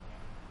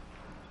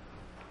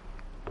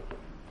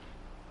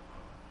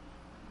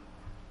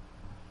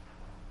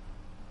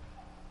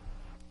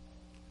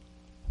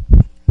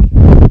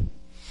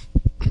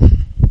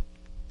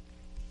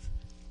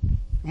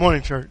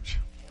Morning, church.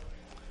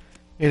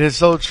 It is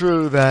so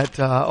true that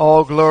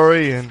all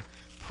glory and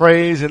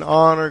praise and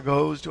honor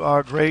goes to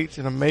our great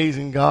and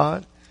amazing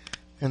God,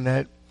 and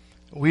that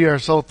we are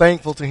so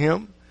thankful to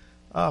Him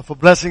for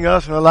blessing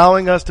us and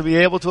allowing us to be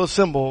able to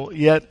assemble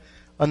yet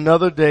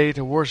another day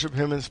to worship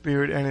Him in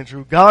spirit and in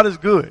truth. God is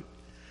good.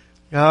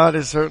 God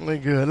is certainly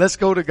good. Let's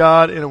go to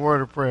God in a word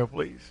of prayer,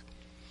 please.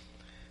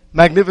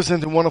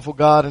 Magnificent and wonderful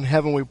God in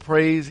heaven, we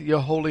praise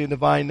your holy and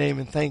divine name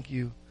and thank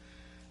you.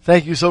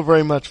 Thank you so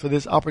very much for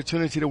this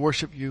opportunity to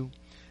worship you.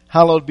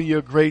 Hallowed be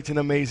your great and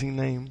amazing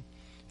name.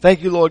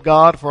 Thank you, Lord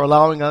God, for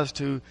allowing us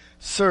to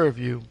serve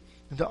you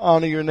and to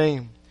honor your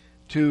name,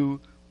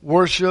 to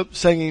worship,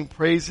 singing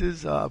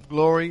praises of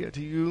glory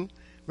to you,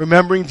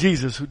 remembering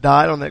Jesus who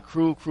died on that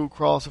cruel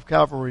cross of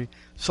Calvary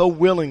so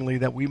willingly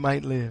that we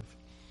might live.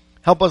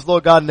 Help us,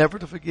 Lord God, never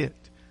to forget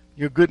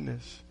your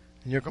goodness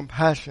and your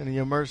compassion and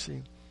your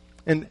mercy.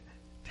 And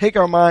take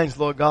our minds,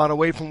 Lord God,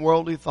 away from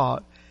worldly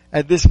thought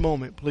at this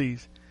moment,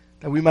 please,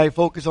 that we might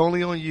focus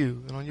only on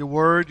you and on your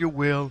word, your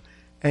will,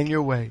 and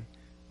your way.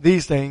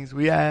 These things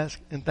we ask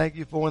and thank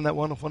you for in that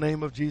wonderful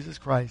name of Jesus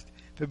Christ.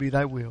 If it be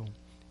thy will.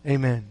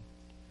 Amen.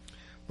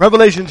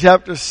 Revelation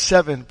chapter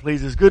 7,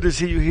 please. It's good to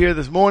see you here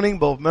this morning,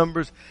 both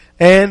members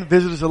and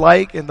visitors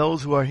alike, and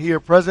those who are here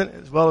present,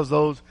 as well as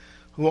those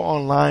who are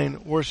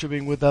online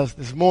worshiping with us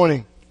this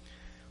morning.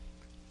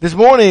 This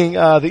morning,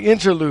 the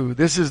interlude,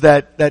 this is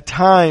that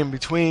time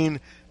between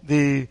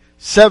the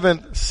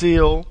seventh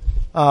seal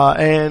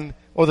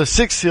or the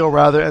sixth seal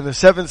rather, and the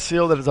seventh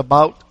seal that is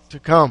about to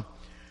come.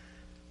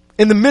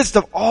 In the midst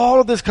of all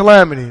of this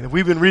calamity that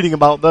we've been reading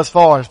about thus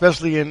far,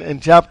 especially in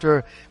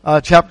chapter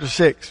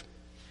 6,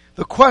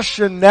 the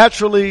question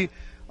naturally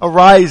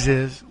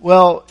arises,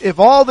 well, if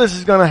all this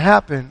is going to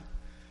happen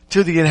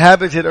to the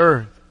inhabited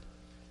earth,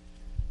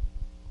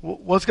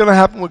 what's going to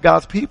happen with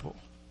God's people?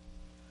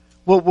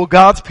 Will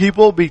God's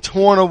people be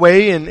torn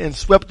away and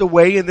swept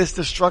away in this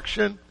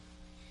destruction?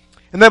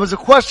 And that was a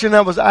question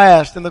that was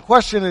asked, and the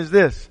question is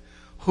this: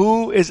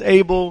 who is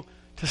able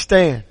to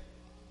stand?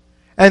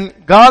 And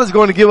God is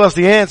going to give us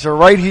the answer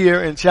right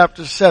here in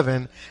chapter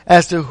 7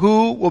 as to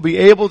who will be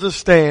able to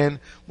stand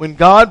when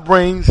God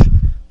brings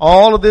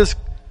all of this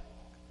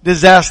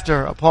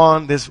disaster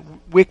upon this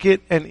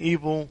wicked and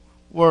evil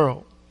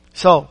world.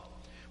 So,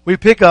 we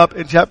pick up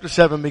in chapter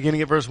 7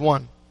 beginning at verse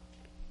 1.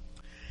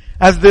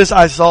 After this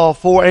I saw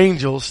 4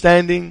 angels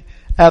standing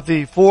at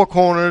the 4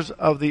 corners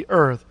of the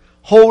earth,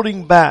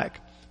 holding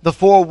back the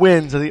 4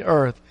 winds of the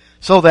earth,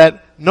 so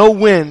that no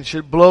wind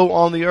should blow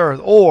on the earth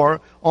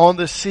or on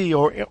the sea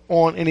or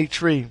on any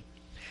tree.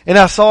 And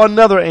I saw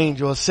another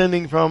angel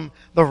ascending from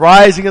the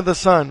rising of the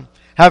sun,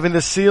 having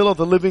the seal of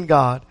the living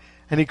God.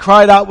 And he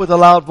cried out with a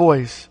loud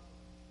voice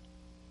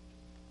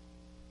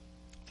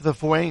to the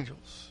 4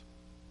 angels,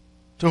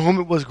 to whom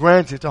it was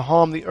granted to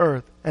harm the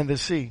earth and the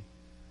sea,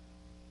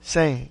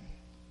 saying,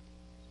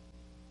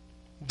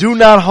 do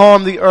not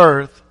harm the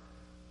earth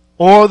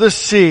or the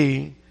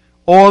sea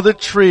or the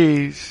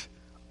trees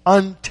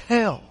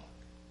until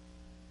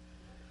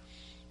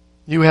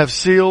you have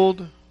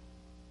sealed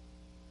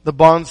the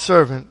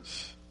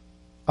bondservants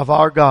of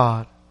our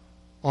God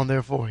on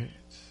their foreheads.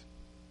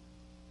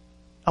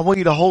 I want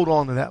you to hold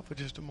on to that for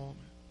just a moment.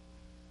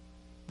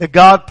 That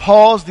God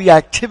paused the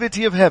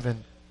activity of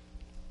heaven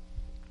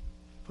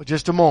for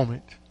just a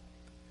moment,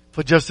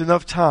 for just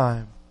enough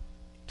time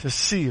to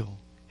seal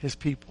His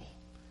people.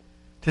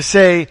 To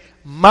say,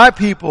 my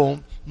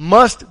people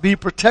must be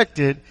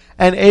protected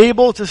and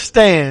able to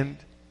stand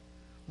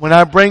when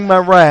I bring my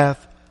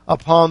wrath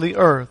upon the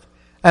earth.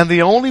 And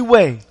the only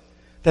way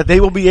that they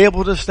will be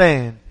able to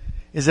stand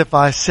is if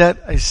I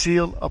set a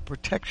seal of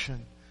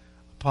protection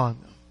upon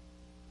them.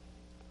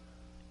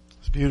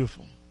 It's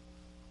beautiful.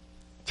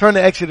 Turn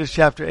to Exodus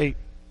chapter 8.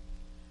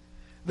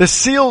 The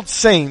sealed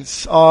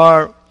saints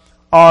are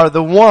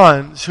the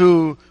ones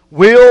who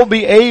will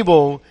be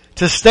able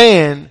to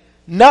stand,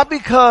 not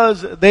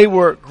because they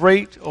were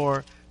great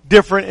or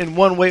different in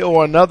one way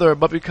or another,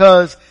 but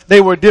because they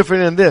were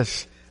different in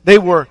this. They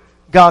were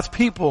God's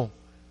people,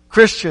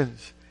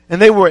 Christians,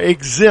 and they were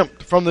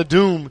exempt from the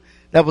doom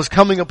that was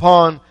coming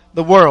upon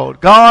the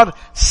world. God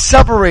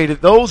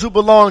separated those who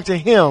belong to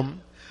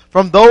Him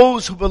from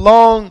those who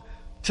belong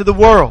to the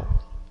world.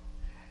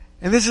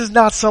 And this is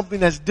not something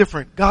that's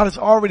different. God has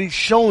already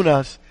shown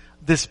us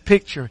this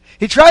picture.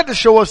 He tried to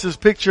show us this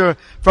picture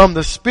from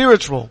the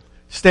spiritual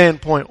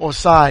standpoint or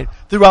side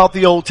throughout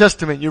the Old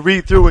Testament. You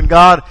read through and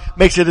God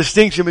makes a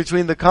distinction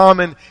between the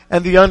common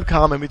and the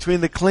uncommon, between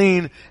the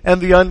clean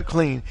and the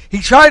unclean. He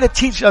tried to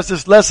teach us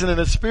this lesson in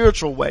a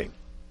spiritual way.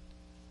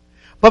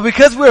 But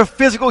because we're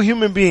physical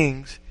human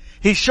beings,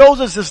 He shows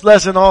us this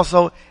lesson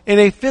also in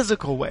a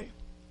physical way.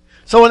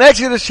 So in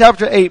Exodus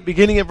chapter 8,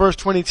 beginning at verse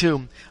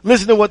 22,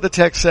 listen to what the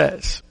text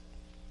says.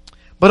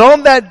 But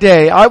on that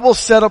day I will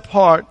set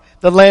apart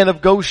the land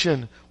of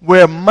Goshen,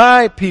 where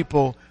my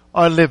people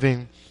are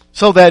living,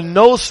 so that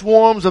no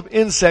swarms of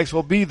insects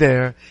will be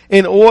there,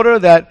 in order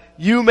that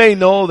you may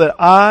know that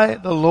I,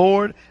 the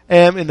Lord,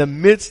 am in the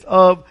midst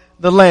of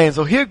the land.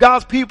 So here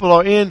God's people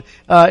are in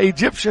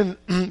Egyptian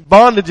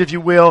bondage, if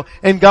you will,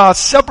 and God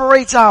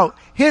separates out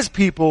His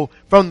people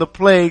from the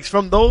plagues,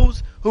 from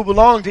those who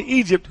belong to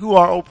Egypt, who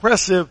are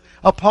oppressive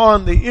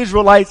upon the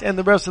Israelites and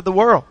the rest of the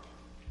world.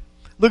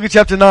 Look at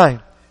chapter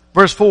 9,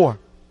 verse 4.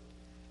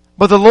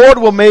 But the Lord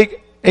will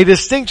make a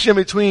distinction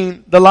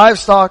between the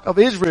livestock of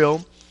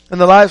Israel and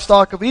the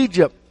livestock of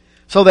Egypt,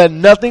 so that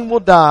nothing will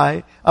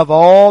die of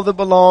all that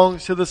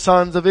belongs to the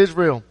sons of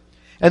Israel.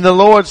 And the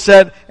Lord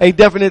set a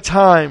definite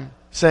time,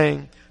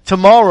 saying,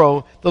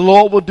 tomorrow the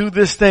Lord will do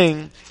this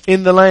thing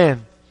in the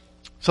land.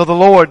 So the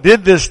Lord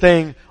did this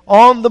thing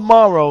on the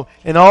morrow,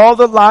 and all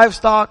the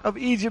livestock of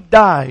Egypt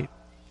died.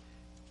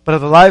 But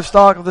of the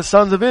livestock of the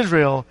sons of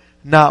Israel,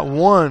 not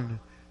one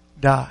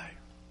died.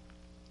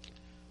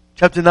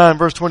 Chapter 9,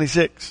 verse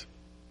 26.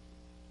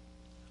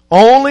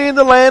 Only in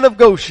the land of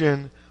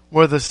Goshen,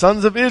 where the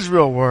sons of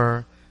Israel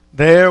were,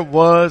 there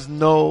was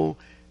no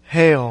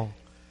hail.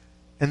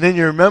 And then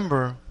you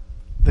remember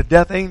the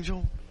death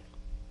angel,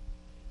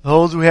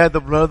 those who had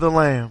the blood of the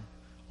Lamb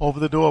over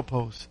the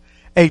doorpost.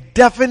 A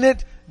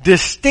definite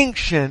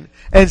distinction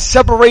and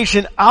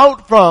separation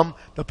out from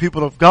the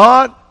people of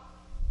God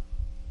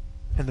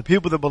and the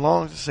people that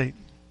belong to Satan.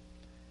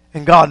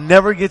 And God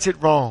never gets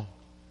it wrong.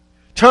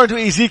 Turn to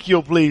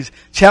Ezekiel, please,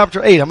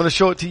 chapter 8. I'm going to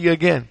show it to you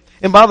again.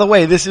 And by the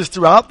way, this is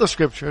throughout the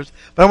scriptures,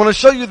 but I want to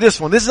show you this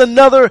one. This is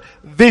another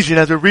vision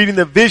as we're reading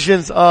the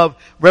visions of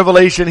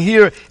Revelation.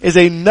 Here is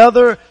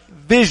another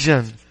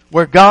vision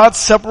where God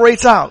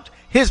separates out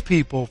His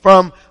people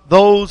from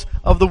those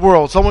of the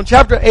world. So in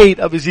chapter 8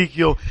 of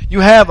Ezekiel,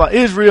 you have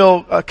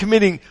Israel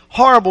committing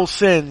horrible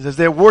sins as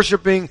they're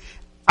worshiping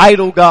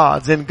idol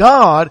gods. And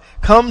God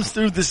comes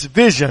through this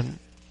vision.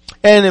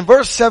 And in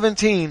verse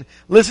 17,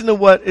 listen to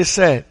what is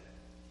said.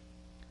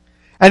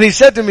 And He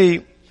said to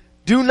me,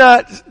 do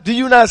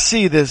you not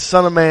see this,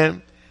 son of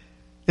man?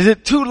 Is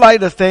it too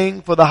light a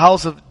thing for the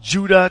house of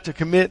Judah to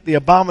commit the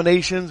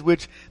abominations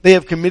which they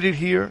have committed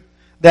here?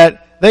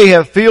 That they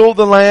have filled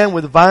the land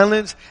with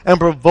violence and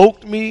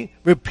provoked me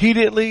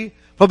repeatedly?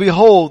 For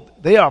behold,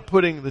 they are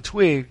putting the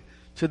twig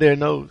to their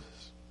noses.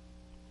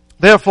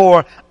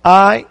 Therefore,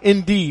 I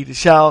indeed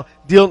shall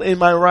deal in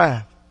my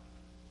wrath.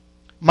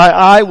 My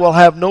eye will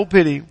have no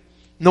pity,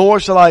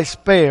 nor shall I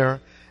spare.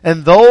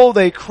 And though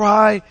they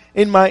cry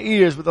in my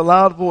ears with a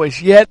loud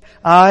voice, yet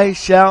I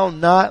shall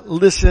not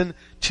listen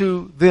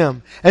to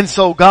them. And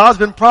so God's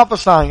been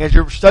prophesying as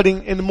you're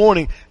studying in the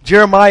morning.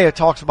 Jeremiah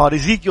talks about,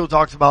 Ezekiel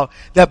talks about,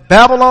 that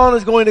Babylon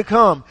is going to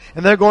come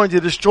and they're going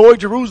to destroy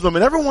Jerusalem.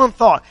 And everyone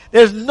thought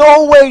there's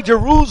no way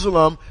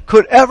Jerusalem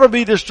could ever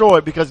be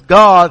destroyed because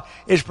God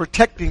is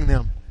protecting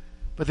them.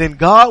 But then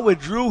God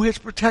withdrew His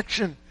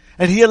protection.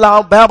 And He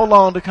allowed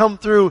Babylon to come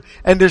through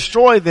and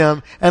destroy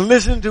them. And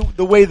listen to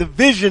the way the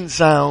vision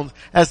sounds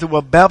as to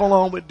what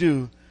Babylon would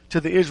do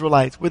to the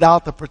Israelites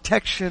without the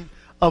protection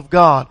of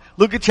God.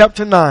 Look at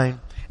chapter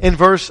 9 in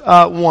verse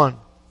 1.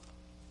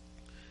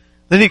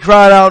 Then he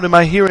cried out in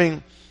my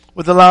hearing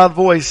with a loud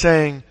voice,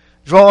 saying,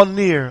 draw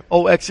near,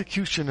 O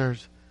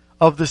executioners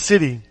of the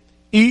city,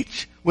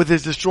 each with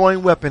his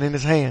destroying weapon in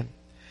his hand.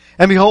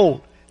 And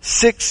behold,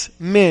 6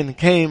 men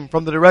came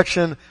from the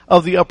direction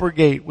of the upper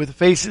gate with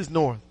faces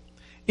north,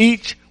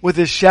 each with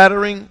his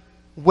shattering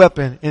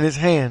weapon in his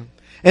hand.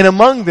 And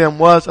among them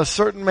was a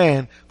certain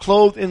man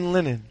clothed in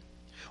linen,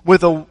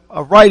 with a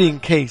writing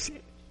case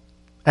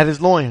at his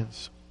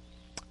loins.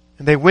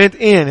 And they went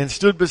in and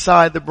stood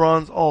beside the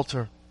bronze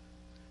altar.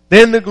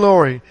 Then the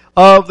glory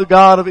of the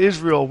God of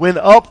Israel went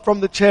up from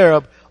the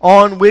cherub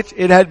on which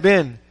it had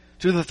been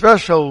to the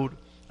threshold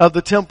of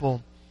the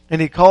temple.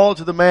 And He called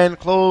to the man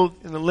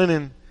clothed in the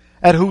linen,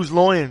 at whose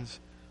loins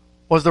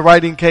was the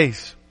writing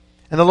case.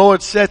 And the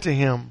Lord said to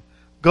him,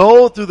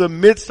 go through the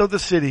midst of the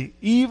city,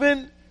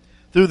 even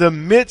through the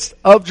midst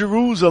of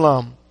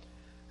Jerusalem,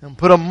 and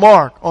put a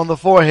mark on the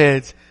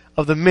foreheads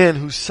of the men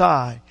who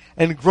sigh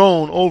and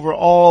groan over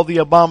all the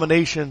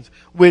abominations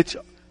which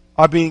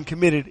are being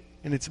committed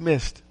in its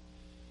midst.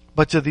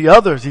 But to the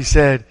others He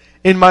said,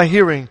 in my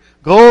hearing,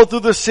 go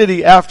through the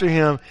city after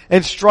him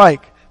and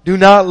strike. Do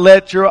not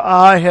let your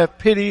eye have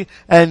pity,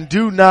 and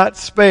do not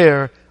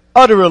spare.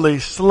 Utterly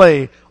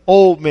slay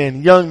old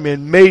men, young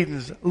men,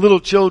 maidens,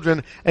 little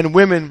children, and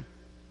women.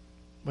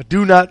 But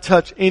do not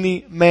touch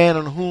any man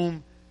on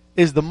whom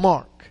is the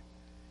mark.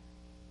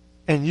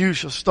 And you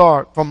shall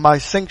start from my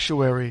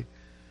sanctuary.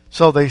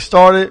 So they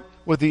started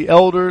with the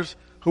elders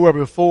who were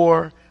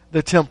before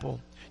the temple.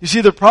 You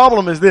see, the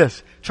problem is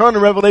this. Turn to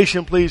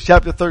Revelation, please,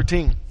 chapter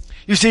 13.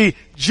 You see,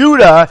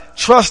 Judah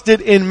trusted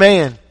in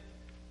man.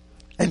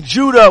 And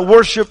Judah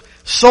worshiped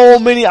so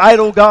many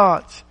idol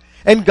gods.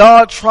 And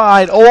God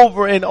tried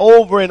over and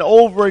over and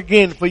over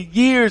again for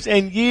years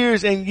and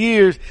years and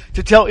years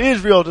to tell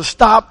Israel to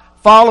stop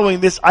following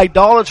this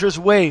idolatrous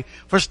way,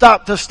 to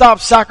stop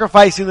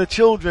sacrificing the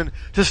children,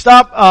 to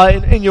stop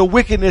in your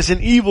wickedness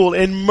and evil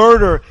and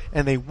murder.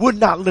 And they would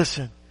not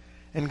listen.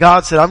 And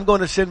God said, I'm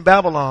going to send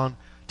Babylon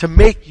to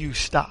make you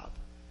stop.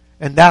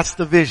 And that's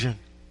the vision.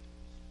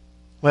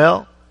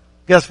 Well,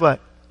 guess what?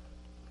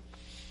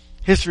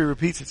 History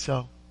repeats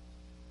itself.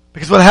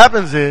 Because what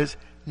happens is,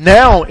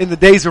 now in the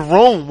days of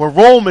Rome, where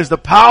Rome is the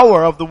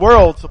power of the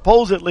world,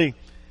 supposedly,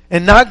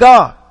 and not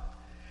God.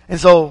 And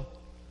so,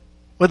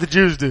 what the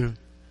Jews do?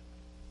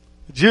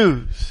 The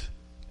Jews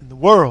in the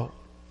world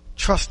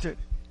trusted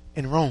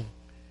in Rome.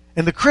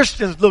 And the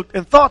Christians looked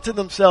and thought to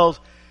themselves,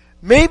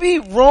 maybe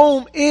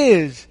Rome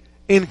is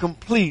in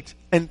complete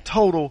and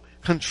total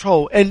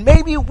control. And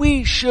maybe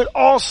we should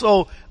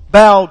also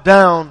bow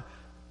down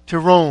to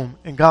Rome.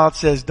 And God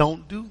says,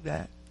 don't do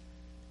that.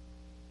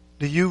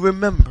 Do you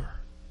remember?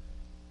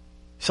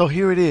 So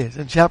here it is.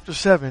 In chapter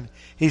 7,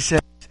 he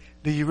says,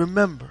 do you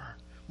remember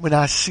when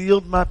I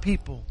sealed my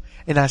people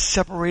and I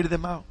separated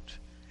them out?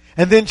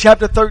 And then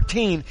chapter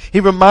 13, he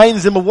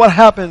reminds them of what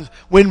happens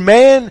when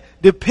man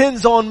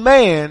depends on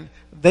man.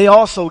 They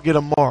also get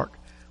a mark,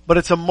 but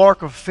it's a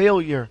mark of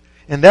failure.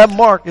 And that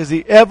mark is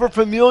the ever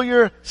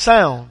familiar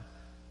sound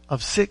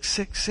of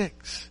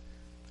 666.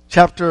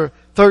 Chapter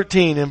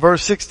 13 and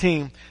verse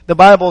 16, the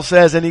Bible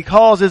says, and he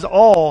causes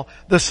all,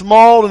 the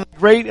small and the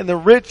great and the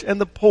rich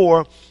and the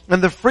poor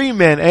and the free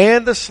men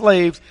and the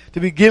slaves to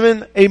be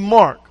given a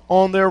mark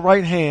on their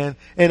right hand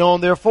and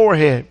on their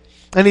forehead.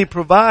 And he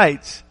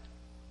provides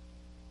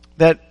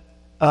that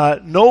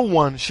no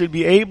one should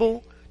be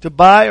able to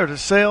buy or to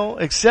sell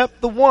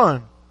except the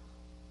one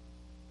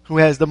who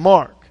has the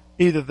mark,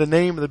 either the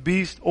name of the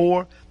beast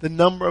or the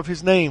number of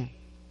his name.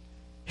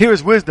 Here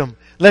is wisdom.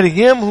 Let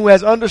him who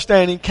has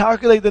understanding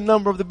calculate the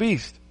number of the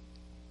beast.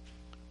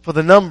 For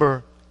the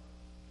number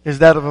is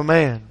that of a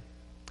man,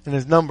 and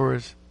his number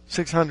is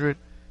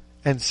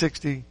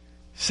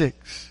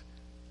 666.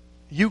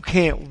 You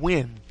can't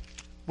win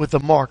with the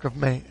mark of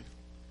man.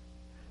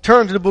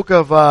 Turn to the book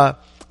of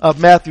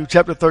Matthew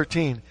chapter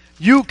 13.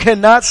 You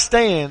cannot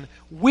stand,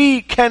 we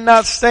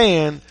cannot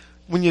stand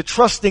when you're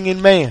trusting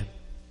in man.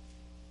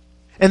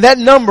 And that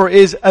number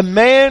is a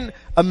man,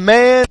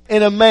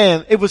 and a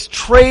man. It was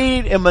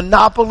trade and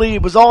monopoly.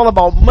 It was all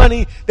about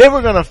money. They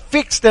were going to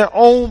fix their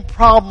own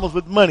problems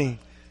with money.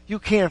 You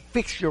can't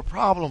fix your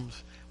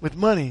problems with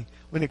money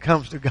when it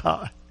comes to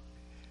God.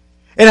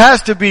 It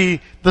has to be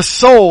the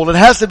soul. It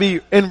has to be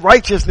in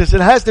righteousness.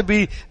 It has to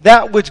be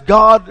that which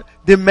God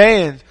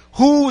demands.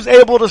 Who's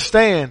able to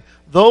stand?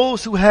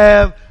 Those who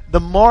have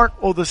the mark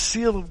or the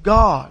seal of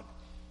God,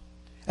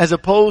 as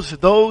opposed to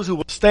those who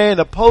will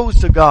stand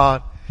opposed to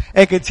God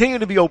and continue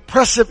to be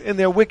oppressive in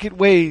their wicked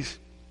ways.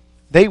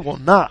 They will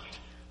not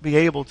be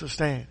able to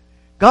stand.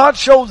 God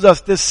shows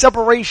us this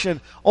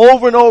separation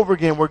over and over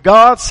again, where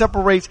God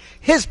separates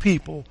his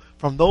people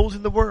from those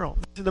in the world.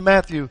 Listen to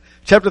Matthew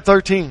chapter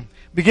 13,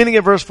 beginning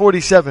at verse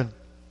 47.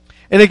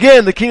 And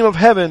again, the kingdom of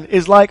heaven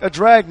is like a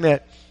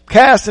dragnet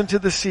cast into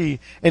the sea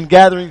and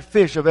gathering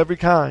fish of every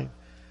kind.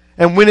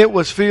 And when it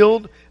was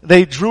filled,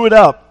 they drew it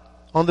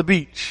up on the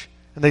beach.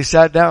 And they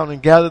sat down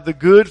and gathered the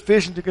good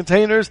fish into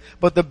containers,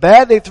 but the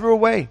bad they threw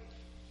away.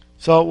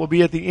 So it will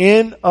be at the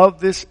end of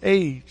this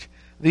age.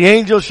 The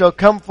angel shall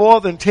come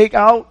forth and take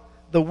out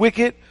the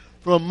wicked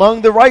from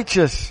among the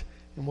righteous,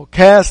 and will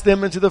cast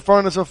them into the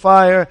furnace of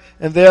fire,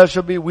 and there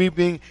shall be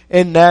weeping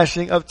and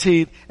gnashing of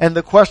teeth. And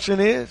the question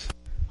is,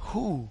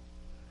 who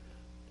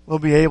will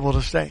be able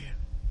to stand?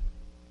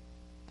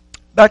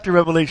 Back to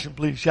Revelation,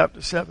 please,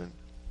 chapter 7.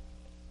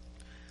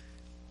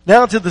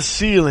 Now to the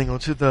sealing, or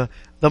to the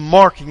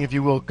marking, if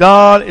you will.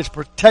 God is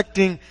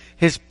protecting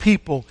his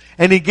people,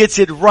 and he gets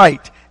it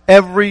right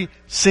every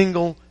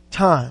single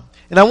time.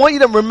 And I want you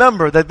to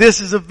remember that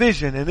this is a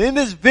vision, and in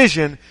this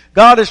vision,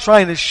 God is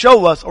trying to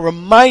show us or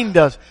remind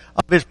us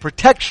of his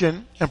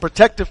protection and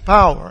protective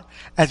power,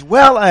 as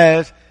well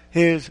as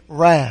his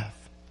wrath.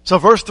 So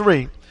verse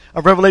 3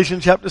 of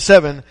Revelation chapter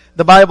 7,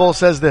 the Bible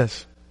says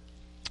this,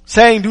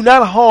 saying, do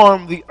not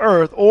harm the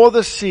earth or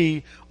the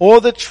sea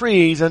or the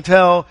trees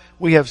until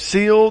we have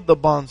sealed the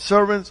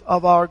bondservants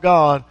of our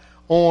God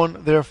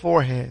on their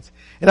foreheads.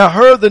 And I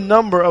heard the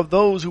number of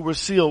those who were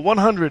sealed,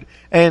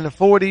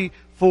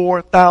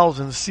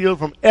 144,000 sealed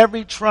from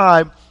every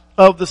tribe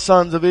of the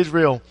sons of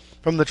Israel.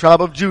 From the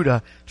tribe of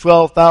Judah,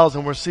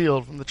 12,000 were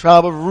sealed. From the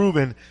tribe of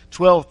Reuben,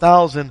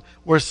 12,000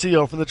 were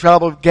sealed. From the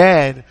tribe of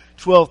Gad,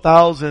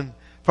 12,000.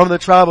 From the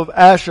tribe of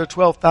Asher,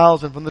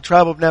 12,000. From the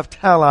tribe of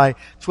Naphtali,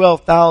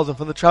 12,000.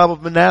 From the tribe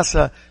of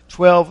Manasseh,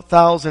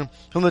 12,000.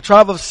 From the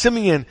tribe of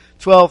Simeon,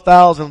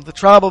 12,000. From the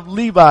tribe of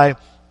Levi,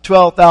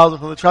 12,000.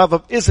 From the tribe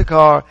of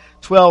Issachar,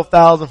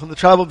 12,000. From the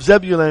tribe of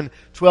Zebulun,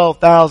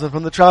 12,000.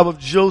 From the tribe of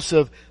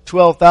Joseph,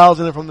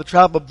 12,000. And from the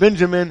tribe of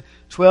Benjamin,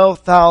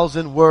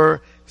 12,000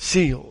 were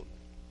sealed.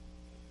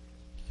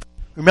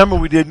 Remember,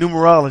 we did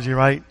numerology,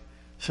 right?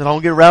 So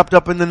don't get wrapped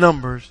up in the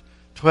numbers.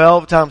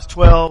 12 times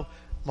 12.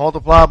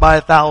 Multiplied by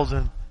 1,000,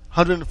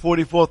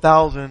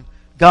 144,000,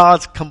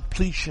 God's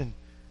completion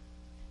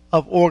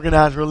of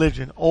organized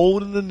religion,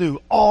 old and the new,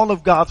 all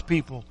of God's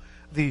people,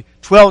 the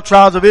 12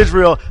 tribes of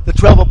Israel, the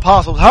 12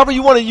 apostles. However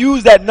you want to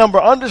use that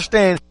number,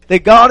 understand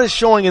that God is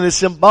showing in this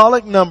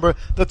symbolic number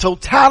the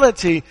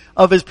totality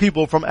of his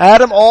people, from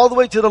Adam all the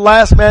way to the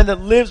last man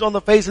that lives on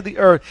the face of the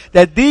earth,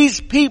 that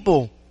these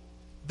people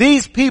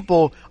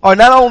are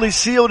not only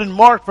sealed and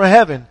marked for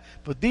heaven,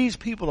 but these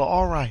people are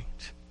all right.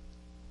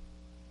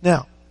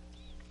 Now,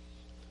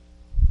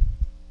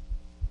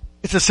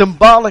 it's a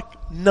symbolic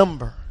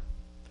number.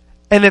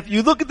 And if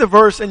you look at the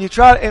verse and you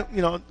try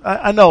to,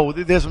 I know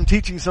there's some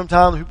teaching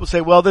sometimes people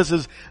say, well, this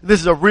is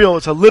it's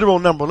a literal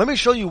number. Let me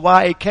show you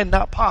why it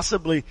cannot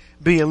possibly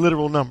be a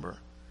literal number.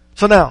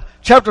 So now,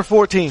 chapter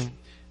 14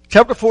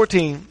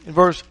 in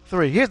verse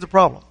 3. Here's the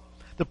problem.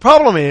 The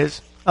problem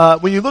is,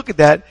 when you look at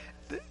that,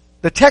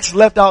 the text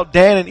left out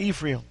Dan and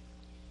Ephraim.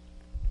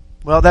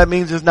 Well, that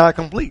means it's not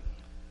complete.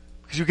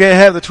 Because you can't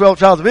have the 12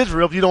 tribes of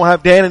Israel if you don't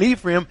have Dan and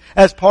Ephraim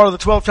as part of the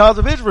 12 tribes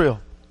of Israel.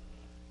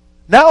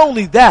 Not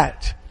only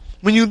that,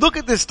 when you look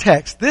at this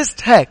text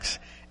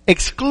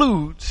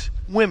excludes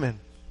women.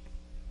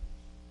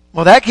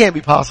 Well, that can't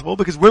be possible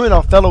because women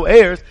are fellow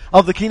heirs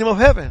of the kingdom of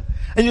heaven.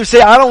 And you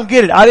say, I don't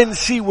get it. I didn't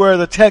see where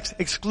the text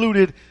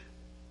excluded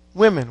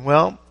women.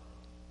 Well,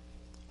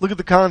 look at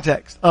the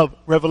context of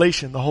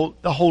Revelation, the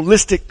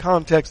holistic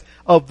context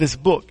of this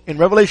book. In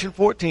Revelation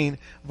 14,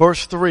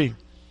 verse 3.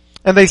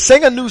 And they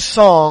sang a new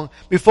song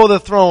before the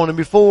throne and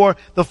before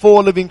the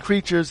four living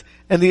creatures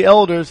and the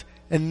elders,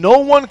 and no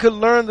one could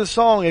learn the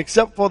song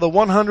except for the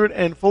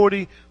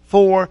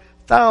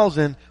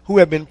 144,000 who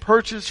have been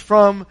purchased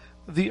from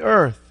the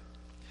earth.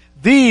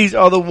 These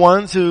are the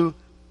ones who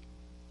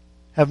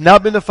have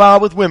not been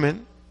defiled with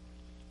women,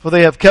 for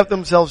they have kept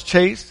themselves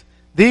chaste.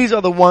 These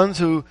are the ones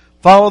who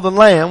follow the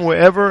Lamb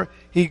wherever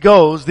he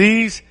goes.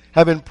 These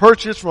have been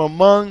purchased from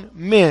among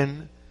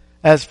men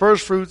as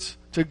firstfruits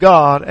to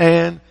God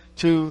and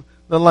to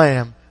the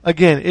Lamb.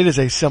 Again, it is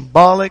a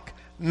symbolic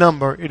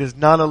number. It is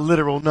not a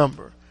literal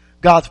number.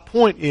 God's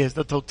point is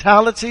the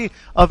totality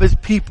of his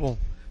people,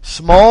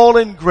 small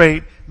and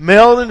great,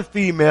 male and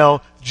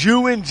female,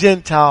 Jew and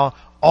Gentile,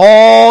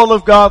 all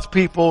of God's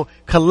people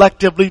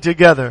collectively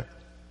together.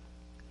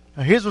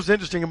 Now here's what's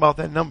interesting about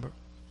that number.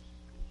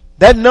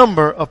 That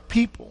number of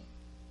people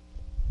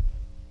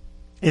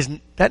is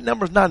not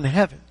in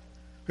heaven.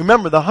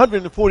 Remember, the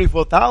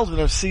 144,000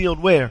 are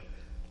sealed where?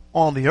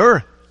 On the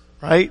earth,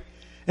 right?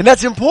 And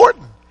that's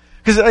important.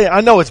 Because I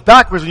know it's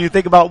backwards when you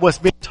think about what's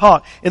being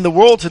taught in the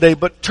world today,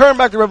 but turn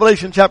back to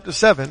Revelation chapter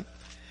 7.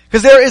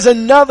 Because there is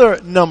another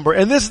number,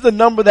 and this is the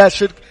number that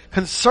should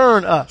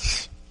concern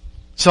us.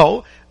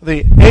 So,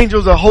 the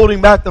angels are holding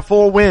back the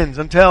four winds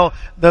until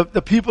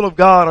the people of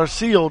God are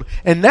sealed.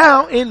 And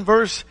now in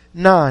verse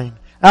 9,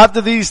 after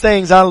these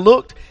things I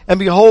looked, and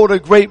behold a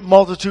great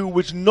multitude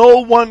which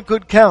no one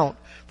could count,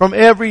 from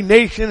every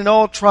nation and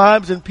all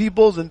tribes and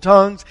peoples and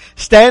tongues,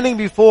 standing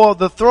before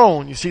the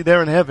throne, you see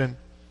there in heaven,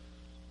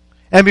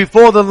 and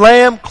before the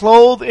Lamb,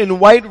 clothed in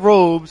white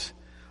robes,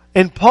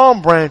 and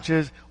palm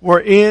branches were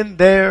in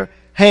their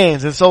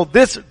hands. And so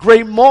this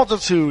great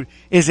multitude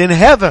is in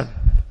heaven,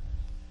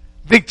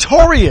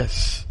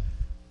 victorious.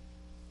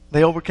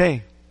 They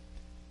overcame.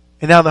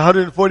 And now the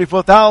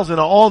 144,000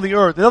 are on the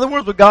earth. In other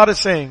words, what God is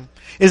saying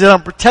is that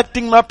I'm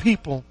protecting my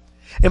people.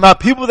 And my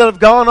people that have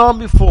gone on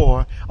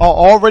before are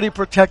already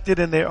protected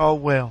and they are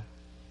well.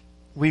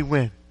 We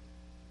win.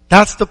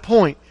 That's the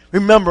point.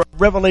 Remember,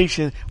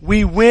 Revelation,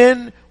 we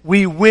win,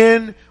 we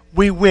win,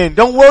 we win.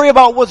 Don't worry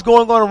about what's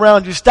going on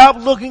around you. Stop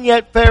looking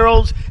at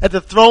pharaohs, at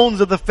the thrones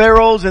of the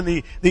pharaohs and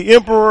the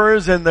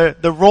emperors and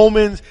the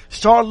Romans.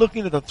 Start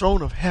looking at the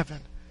throne of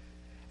heaven.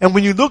 And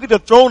when you look at the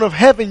throne of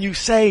heaven, you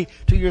say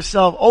to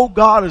yourself, oh,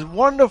 God is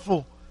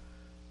wonderful.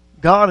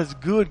 God is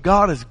good.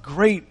 God is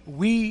great.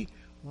 We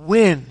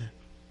win.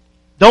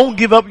 Don't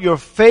give up your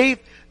faith.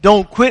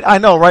 Don't quit. I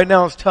know right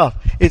now it's tough.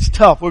 It's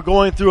tough. We're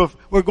going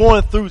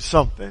through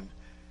something.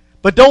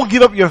 But don't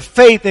give up your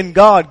faith in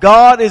God.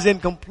 God is in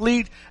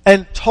complete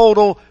and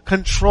total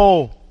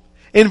control.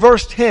 In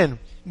verse 10,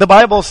 the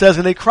Bible says,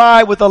 and they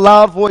cried with a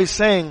loud voice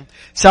saying,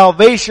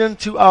 salvation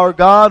to our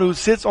God who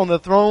sits on the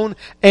throne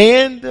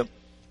and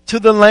to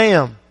the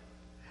Lamb.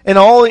 And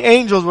all the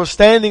angels were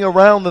standing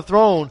around the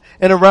throne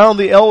and around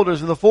the elders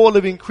and the four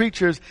living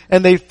creatures,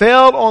 and they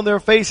fell on their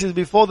faces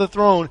before the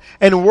throne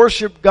and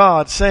worshiped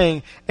God,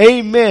 saying,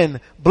 Amen,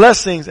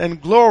 blessings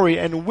and glory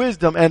and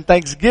wisdom and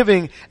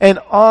thanksgiving and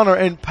honor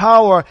and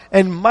power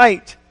and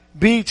might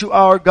be to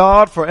our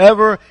God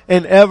forever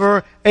and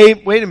ever.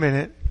 Wait a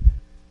minute.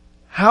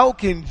 How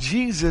can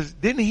Jesus,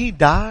 didn't he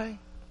die?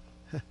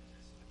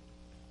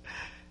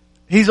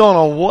 He's on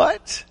a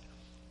what?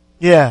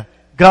 Yeah.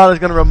 God is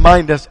going to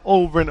remind us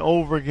over and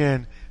over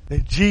again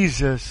that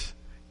Jesus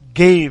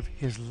gave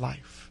his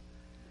life.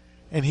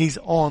 And he's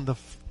on the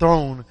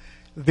throne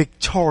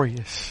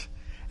victorious.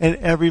 And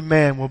every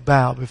man will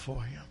bow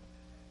before him.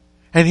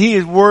 And he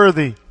is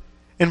worthy.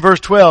 In verse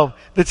 12,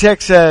 the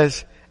text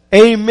says,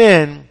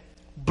 Amen,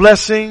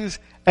 blessings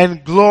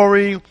and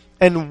glory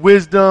and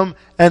wisdom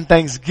and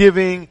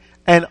thanksgiving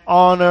and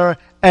honor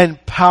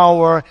and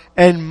power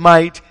and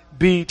might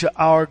be to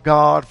our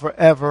God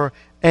forever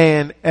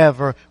and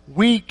ever.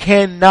 We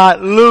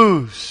cannot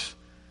lose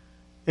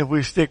if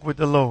we stick with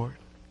the Lord.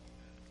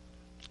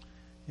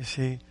 You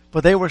see,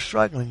 but they were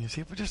struggling, you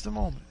see, for just a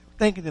moment,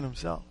 thinking to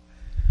themselves,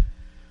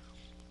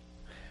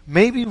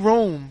 maybe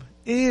Rome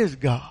is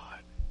God.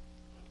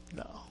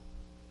 No,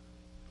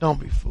 don't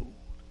be fooled.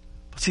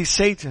 But see,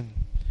 Satan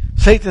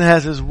Satan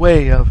has his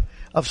way of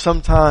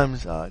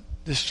sometimes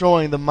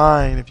destroying the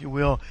mind, if you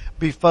will,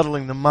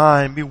 befuddling the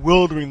mind,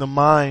 bewildering the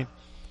mind.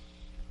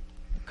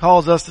 It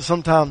calls us to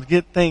sometimes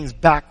get things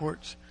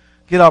backwards,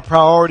 get our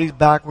priorities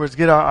backwards,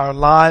 get our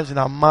lives and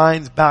our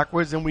minds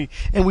backwards, and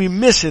we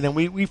miss it, and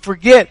we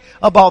forget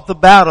about the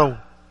battle.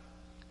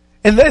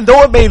 And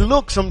though it may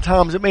look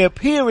sometimes, it may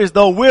appear as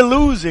though we're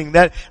losing,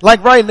 that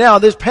like right now,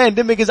 this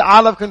pandemic is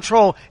out of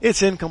control.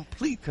 It's in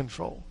complete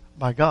control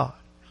by God.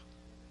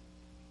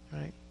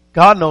 Right?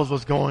 God knows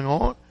what's going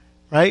on,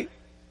 right?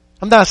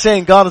 I'm not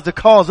saying God is the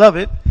cause of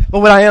it,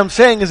 but what I am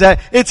saying is that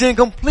it's in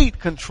complete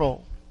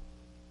control.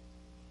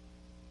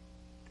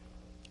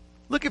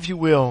 Look, if you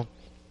will,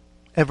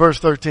 at verse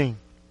 13.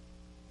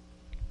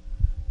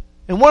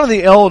 And one of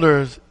the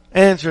elders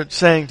answered,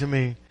 saying to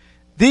me,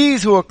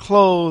 these who are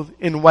clothed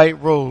in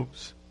white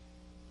robes,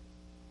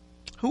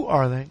 who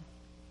are they?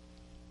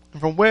 And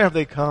from where have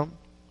they come?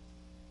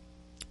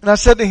 And I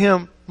said to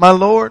him, my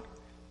Lord,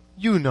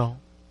 you know.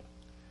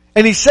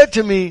 And he said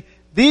to me,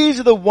 these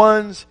are the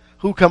ones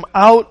who come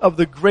out of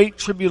the great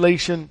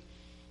tribulation,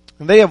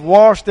 and they have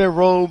washed their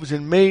robes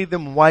and made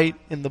them white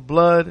in the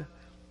blood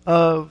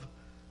of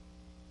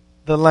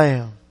the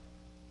Lamb.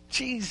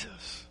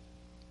 Jesus.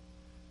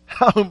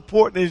 How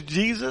important is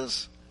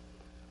Jesus?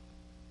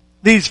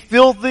 These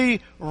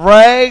filthy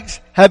rags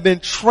have been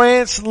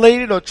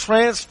translated or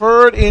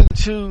transferred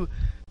into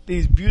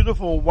these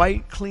beautiful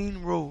white,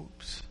 clean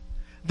robes.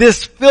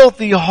 This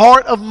filthy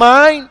heart of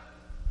mine,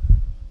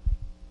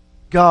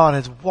 God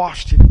has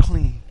washed it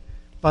clean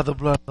by the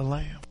blood of the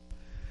Lamb.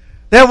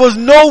 There was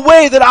no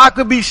way that I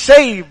could be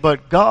saved,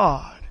 but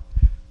God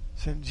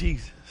sent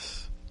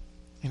Jesus.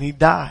 And He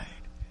died.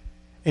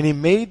 And He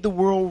made the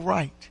world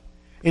right.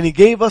 And He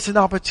gave us an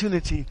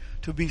opportunity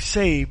to be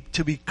saved,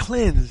 to be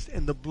cleansed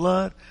in the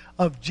blood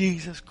of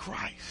Jesus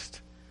Christ.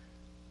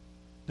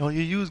 Don't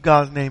you use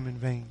God's name in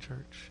vain,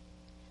 church.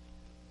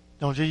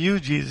 Don't you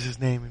use Jesus'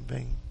 name in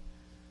vain.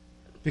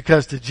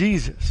 Because to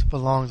Jesus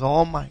belongs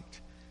all might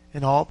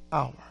and all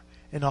power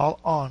and all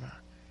honor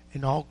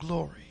and all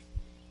glory.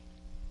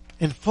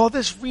 And for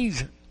this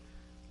reason,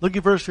 look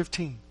at verse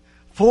 15.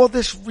 For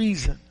this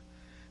reason,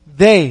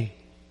 they,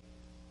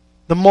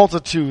 the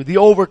multitude, the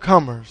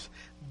overcomers,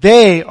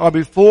 they are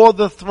before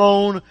the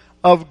throne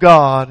of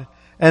God,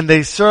 and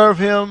they serve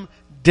Him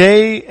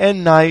day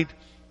and night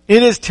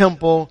in His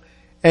temple,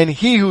 and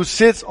He who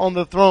sits on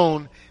the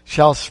throne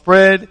shall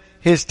spread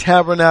His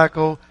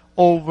tabernacle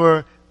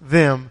over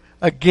them.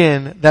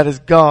 Again, that is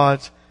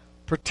God's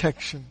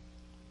protection.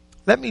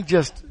 Let me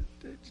just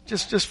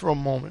for a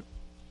moment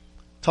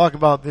talk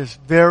about this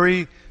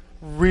very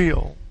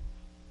real,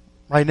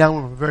 right now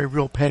we have a very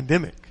real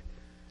pandemic.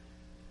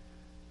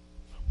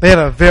 They had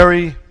a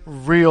very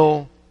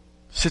real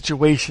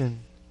situation,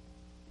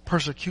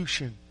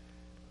 persecution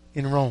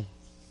in Rome.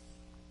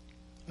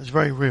 It's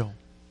very real.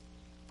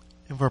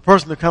 And for a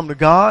person to come to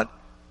God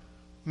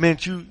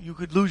meant you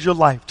could lose your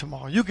life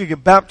tomorrow. You could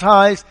get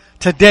baptized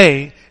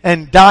today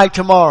and die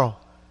tomorrow.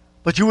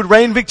 But you would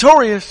reign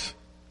victorious.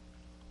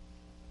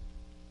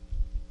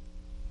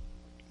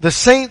 The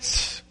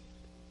saints,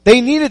 they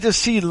needed to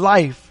see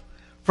life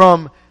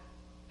from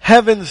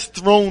heaven's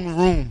throne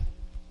room.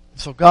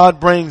 So God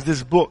brings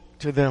this book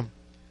to them.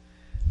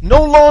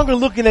 No longer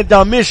looking at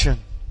Domitian.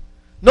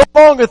 No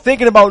longer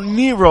thinking about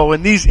Nero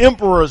and these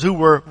emperors who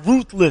were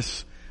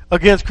ruthless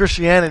against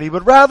Christianity,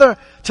 but rather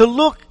to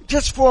look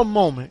just for a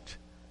moment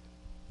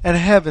at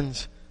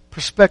heaven's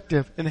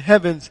perspective and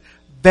heaven's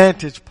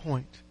vantage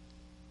point.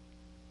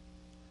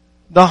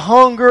 The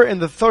hunger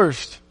and the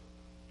thirst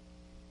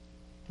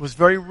was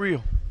very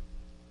real.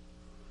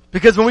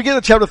 Because when we get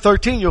to chapter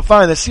 13, you'll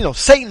find that,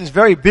 Satan's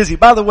very busy.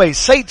 By the way,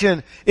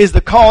 Satan is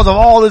the cause of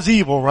all this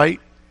evil, right?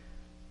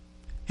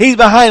 He's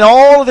behind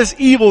all of this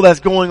evil that's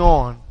going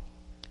on.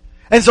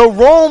 And so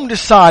Rome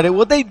decided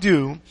what they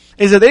do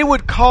is that they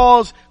would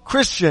cause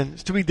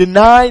Christians to be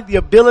denied the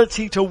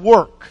ability to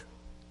work,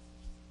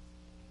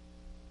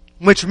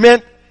 which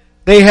meant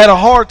they had a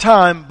hard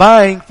time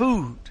buying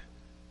food.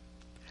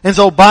 And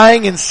so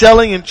buying and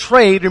selling and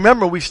trade,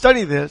 remember we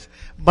studied this,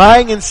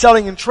 buying and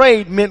selling and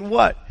trade meant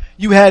what?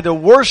 You had to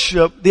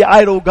worship the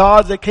idol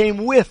gods that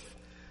came with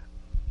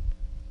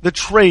the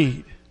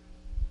trade.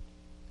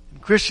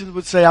 And Christians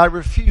would say, I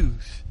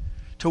refuse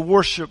to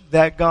worship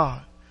that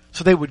God.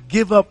 So they would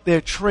give up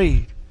their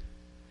trade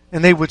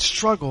and they would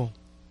struggle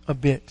a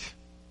bit,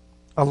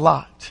 a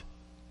lot.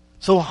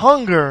 So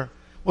hunger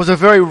was a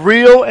very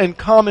real and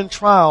common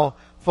trial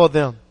for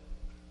them.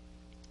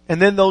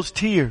 And then those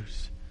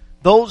tears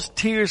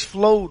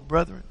flowed,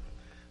 brethren.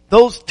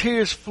 Those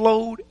tears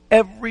flowed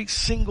every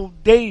single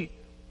day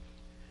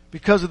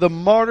because of the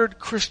martyred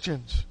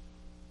Christians,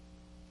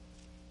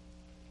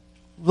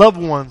 loved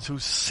ones who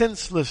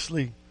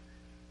senselessly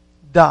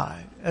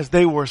died as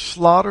they were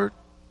slaughtered,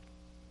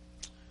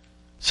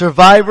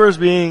 survivors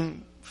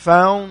being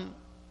found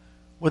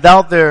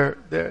without their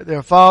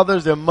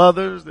fathers, their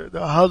mothers, their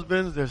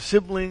husbands, their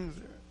siblings.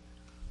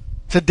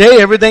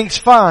 Today everything's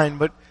fine,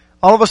 but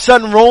all of a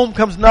sudden Rome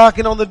comes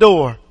knocking on the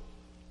door.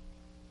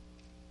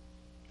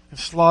 and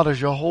slaughters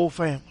your whole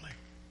family.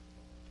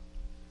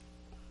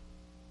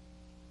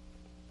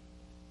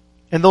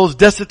 And those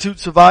destitute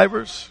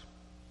survivors,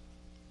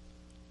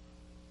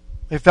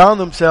 they found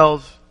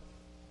themselves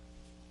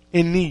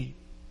in need.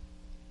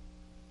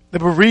 The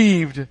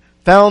bereaved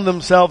found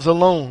themselves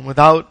alone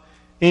without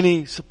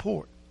any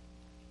support.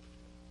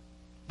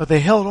 But they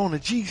held on to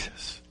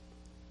Jesus.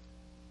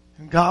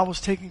 And God was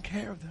taking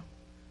care of them.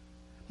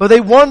 But they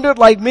wondered,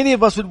 like many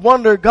of us would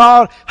wonder,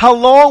 God, how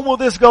long will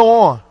this go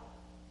on?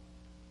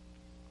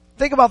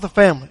 Think about the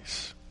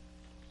families.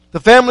 The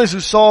families who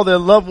saw their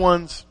loved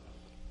ones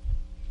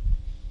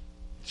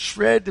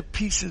shred to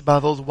pieces by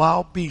those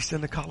wild beasts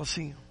in the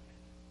Colosseum.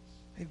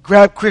 They'd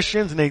grab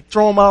Christians and they'd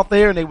throw them out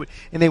there, and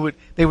they would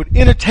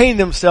entertain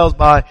themselves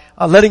by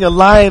letting a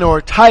lion or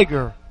a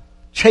tiger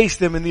chase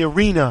them in the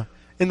arena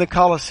in the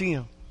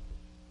Colosseum,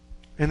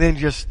 and then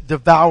just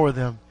devour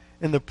them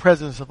in the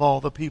presence of all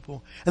the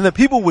people. And the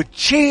people would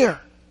cheer.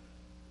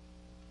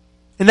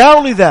 And not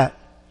only that,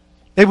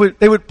 they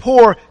would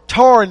pour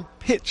tar and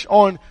pitch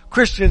on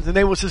Christians, and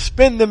they would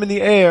suspend them in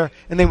the air,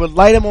 and they would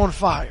light them on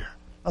fire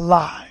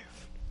alive.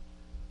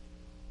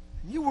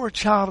 You were a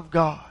child of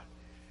God,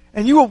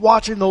 and you were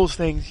watching those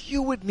things.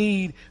 You would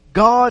need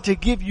God to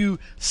give you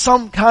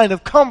some kind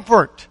of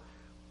comfort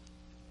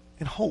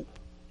and hope.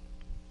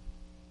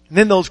 And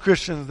then those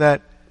Christians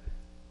that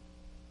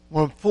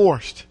were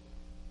forced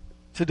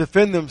to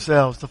defend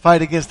themselves, to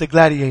fight against the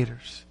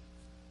gladiators.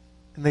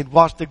 And they'd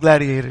watch the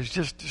gladiators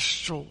just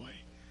destroy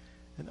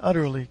and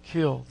utterly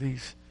kill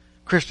these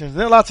Christians. And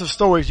there are lots of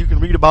stories you can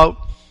read about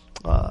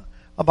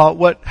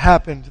what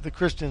happened to the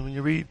Christians when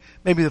you read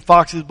maybe the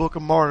Fox's Book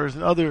of Martyrs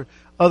and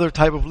other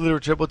type of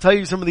literature. Will tell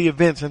you some of the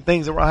events and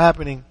things that were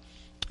happening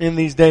in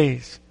these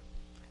days.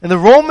 And the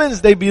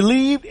Romans, they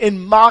believed in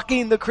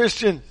mocking the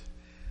Christians.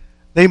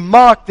 They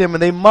mocked them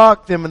and they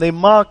mocked them and they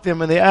mocked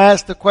them, and they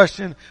asked the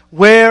question,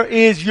 where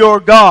is your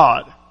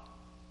God?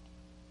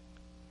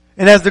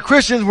 And as the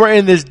Christians were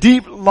in this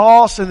deep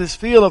loss and this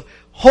feel of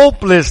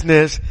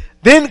hopelessness,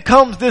 then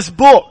comes this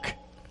book.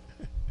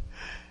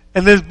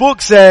 And this book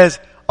says,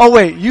 oh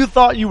wait, you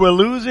thought you were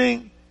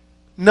losing?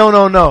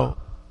 No.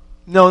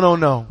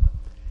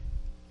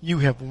 You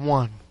have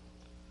won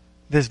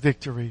this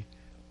victory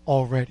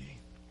already.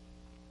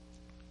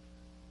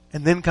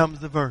 And then comes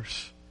the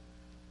verse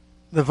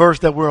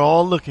that we're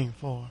all looking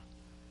for.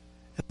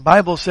 The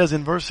Bible says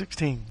in verse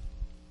 16,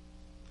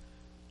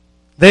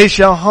 they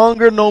shall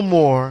hunger no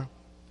more,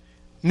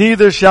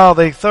 neither shall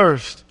they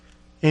thirst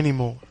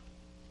anymore.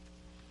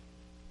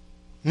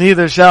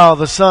 Neither shall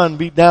the sun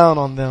beat down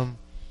on them,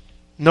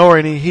 nor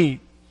any heat.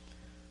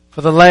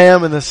 For the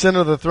Lamb in the center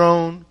of the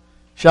throne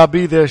shall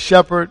be their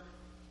shepherd.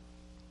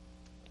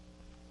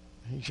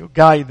 He shall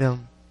guide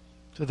them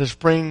to the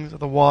springs of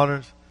the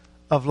waters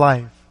of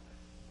life.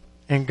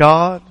 And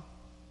God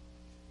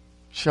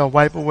shall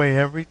wipe away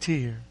every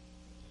tear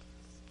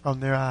from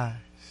their eyes.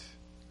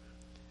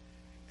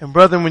 And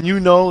brethren, when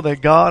you know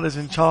that God is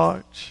in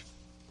charge,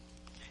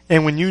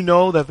 and when you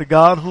know that the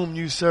God whom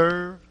you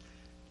serve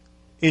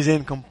is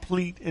in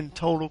complete and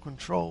total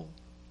control,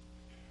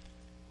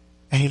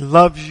 and He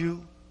loves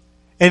you,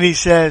 and He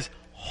says,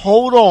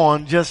 hold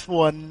on just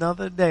for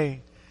another day,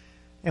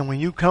 and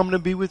when you come to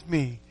be with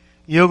me,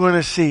 you're going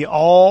to see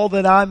all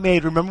that I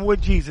made. Remember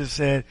what Jesus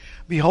said,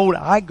 behold,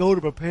 I go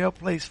to prepare a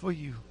place for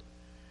you.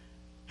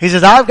 He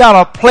says, I've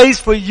got a place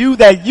for you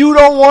that you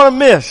don't want to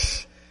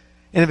miss.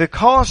 And if it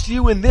costs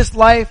you in this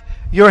life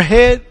your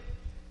head,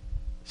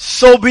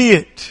 so be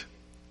it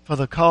for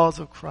the cause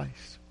of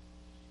Christ.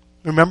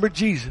 Remember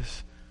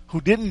Jesus,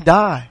 who didn't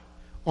die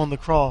on the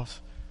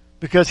cross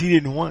because He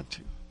didn't want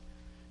to.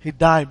 He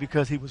died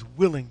because He was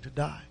willing to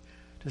die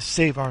to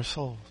save our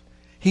souls.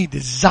 He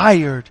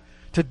desired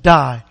to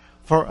die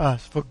for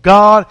us. For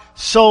God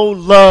so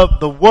loved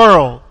the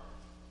world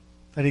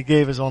that He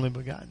gave His only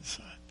begotten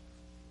Son.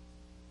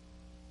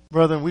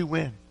 Brethren, we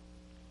win.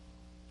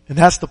 And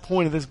that's the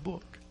point of this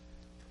book.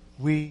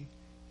 We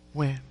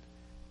win.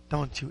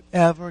 Don't you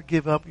ever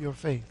give up your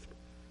faith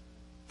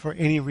for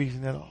any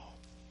reason at all.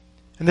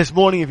 And this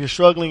morning, if you're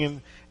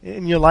struggling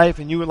in your life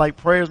and you would like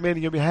prayers made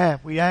on your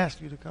behalf, we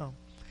ask you to come.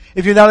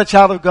 If you're not a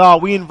child of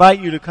God, we invite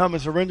you to come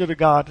and surrender to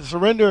God, to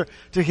surrender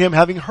to Him,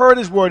 having heard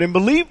His word and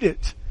believed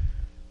it,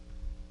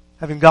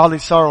 having godly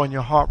sorrow in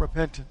your heart,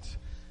 repentance,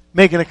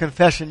 making a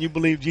confession you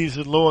believe Jesus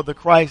is Lord, the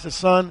Christ, the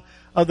Son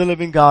of the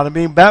living God, and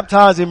being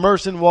baptized,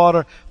 immersed in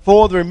water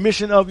for the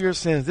remission of your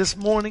sins. This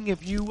morning,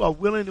 if you are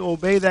willing to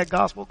obey that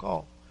gospel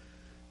call,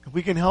 if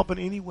we can help in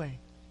any way,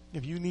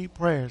 if you need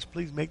prayers,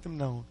 please make them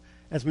known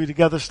as we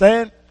together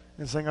stand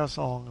and sing our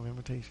song of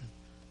invitation.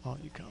 Why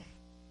don't you come?